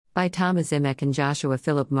By Thomas Imek and Joshua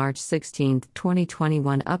Phillip, March 16,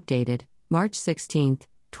 2021. Updated, March 16,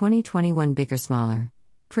 2021. Bigger, smaller.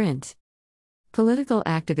 Print. Political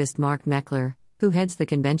activist Mark Meckler, who heads the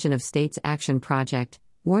Convention of States Action Project,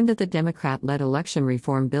 warned that the Democrat-led election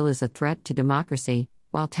reform bill is a threat to democracy,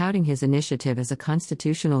 while touting his initiative as a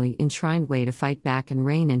constitutionally enshrined way to fight back and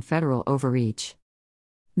rein in federal overreach.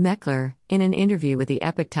 Meckler, in an interview with the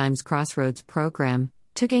Epoch Times Crossroads program,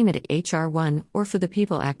 took aim at H.R. 1, or For the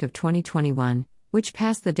People Act of 2021, which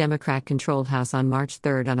passed the Democrat-controlled House on March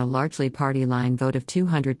 3 on a largely party-line vote of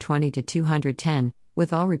 220 to 210,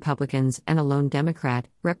 with all Republicans and a lone Democrat,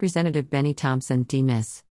 Representative Benny Thompson,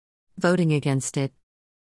 D-Miss, voting against it.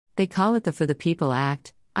 They call it the For the People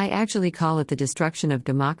Act. I actually call it the Destruction of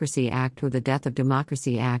Democracy Act or the Death of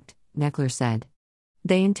Democracy Act, Meckler said.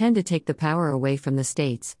 They intend to take the power away from the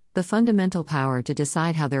states, the fundamental power to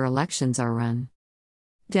decide how their elections are run.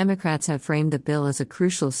 Democrats have framed the bill as a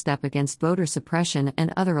crucial step against voter suppression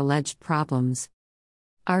and other alleged problems.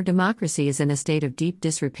 Our democracy is in a state of deep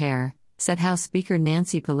disrepair, said House Speaker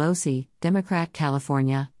Nancy Pelosi, Democrat,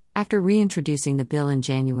 California, after reintroducing the bill in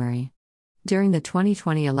January. During the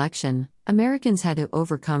 2020 election, Americans had to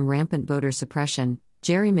overcome rampant voter suppression,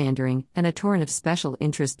 gerrymandering, and a torrent of special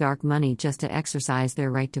interest dark money just to exercise their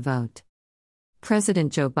right to vote.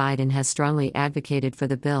 President Joe Biden has strongly advocated for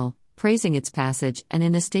the bill, praising its passage and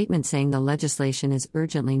in a statement saying the legislation is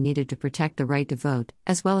urgently needed to protect the right to vote,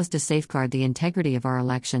 as well as to safeguard the integrity of our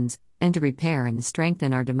elections, and to repair and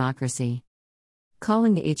strengthen our democracy.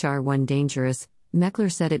 Calling H.R. 1 dangerous,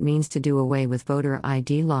 Meckler said it means to do away with voter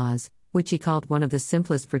ID laws, which he called one of the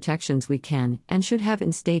simplest protections we can and should have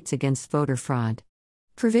in states against voter fraud.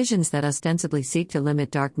 Provisions that ostensibly seek to limit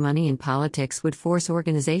dark money in politics would force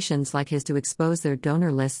organizations like his to expose their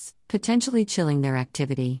donor lists, potentially chilling their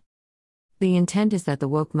activity. The intent is that the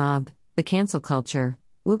woke mob, the cancel culture,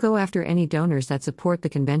 will go after any donors that support the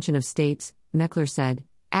Convention of States, Meckler said,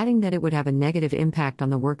 adding that it would have a negative impact on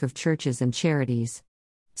the work of churches and charities.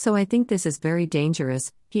 So I think this is very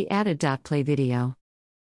dangerous, he added. Play video.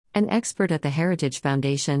 An expert at the Heritage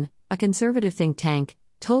Foundation, a conservative think tank,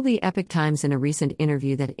 told the Epoch Times in a recent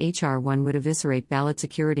interview that H.R. 1 would eviscerate ballot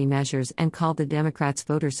security measures and called the Democrats'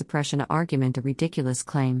 voter suppression argument a ridiculous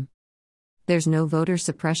claim. There's no voter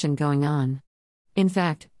suppression going on. In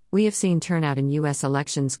fact, we have seen turnout in U.S.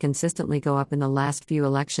 elections consistently go up in the last few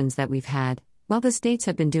elections that we've had, while the states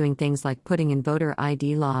have been doing things like putting in voter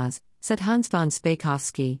ID laws, said Hans von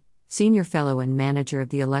Spakovsky, senior fellow and manager of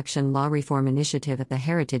the Election Law Reform Initiative at the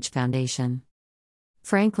Heritage Foundation.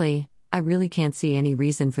 Frankly, I really can't see any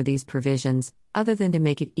reason for these provisions, other than to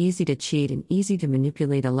make it easy to cheat and easy to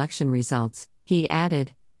manipulate election results, he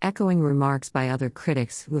added, echoing remarks by other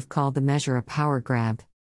critics who have called the measure a power grab.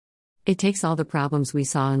 It takes all the problems we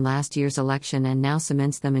saw in last year's election and now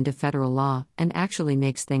cements them into federal law, and actually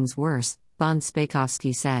makes things worse, von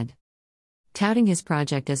Spakovsky said. Touting his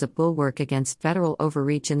project as a bulwark against federal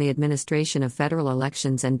overreach in the administration of federal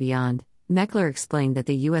elections and beyond, Meckler explained that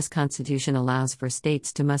the U.S. Constitution allows for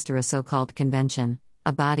states to muster a so-called convention,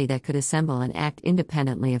 a body that could assemble and act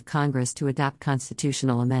independently of Congress to adopt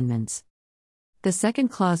constitutional amendments. The second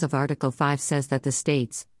clause of Article 5 says that the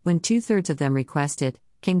states, when two-thirds of them request it,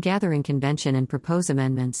 can gather in convention and propose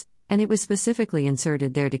amendments, and it was specifically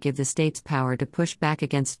inserted there to give the states power to push back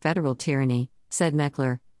against federal tyranny, said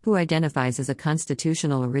Meckler, who identifies as a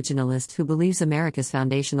constitutional originalist who believes America's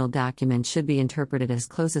foundational document should be interpreted as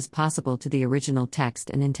close as possible to the original text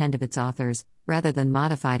and intent of its authors, rather than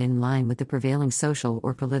modified in line with the prevailing social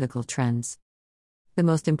or political trends. The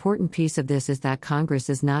most important piece of this is that Congress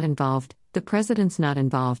is not involved, the president's not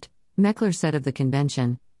involved, Meckler said of the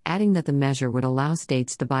convention, adding that the measure would allow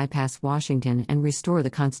states to bypass Washington and restore the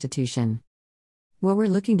Constitution. What we're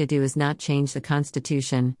looking to do is not change the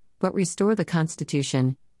Constitution, but restore the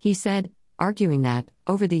Constitution, he said, arguing that,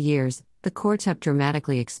 over the years, the courts have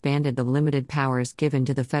dramatically expanded the limited powers given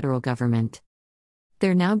to the federal government.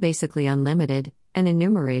 They're now basically unlimited and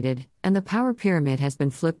enumerated, and the power pyramid has been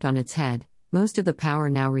flipped on its head. Most of the power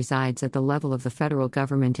now resides at the level of the federal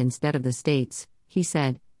government instead of the states, he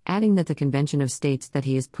said, adding that the Convention of States that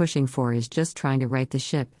he is pushing for is just trying to right the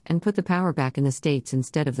ship and put the power back in the states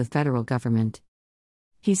instead of the federal government.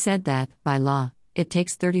 He said that, by law, it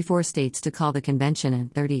takes 34 states to call the convention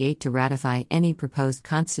and 38 to ratify any proposed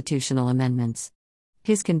constitutional amendments.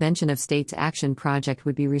 His Convention of States Action Project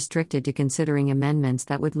would be restricted to considering amendments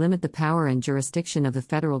that would limit the power and jurisdiction of the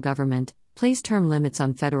federal government, place term limits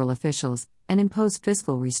on federal officials, and impose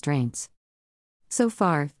fiscal restraints. So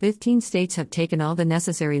far, 15 states have taken all the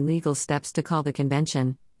necessary legal steps to call the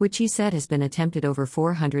convention, which he said has been attempted over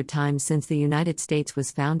 400 times since the United States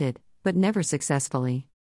was founded, but never successfully.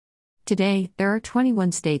 Today, there are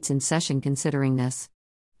 21 states in session considering this.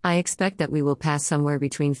 I expect that we will pass somewhere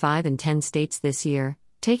between 5 and 10 states this year,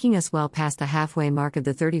 taking us well past the halfway mark of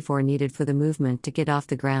the 34 needed for the movement to get off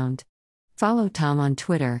the ground. Follow Tom on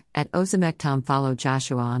Twitter, @OzamecTom. Follow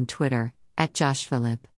Joshua on Twitter, @JoshPhilip.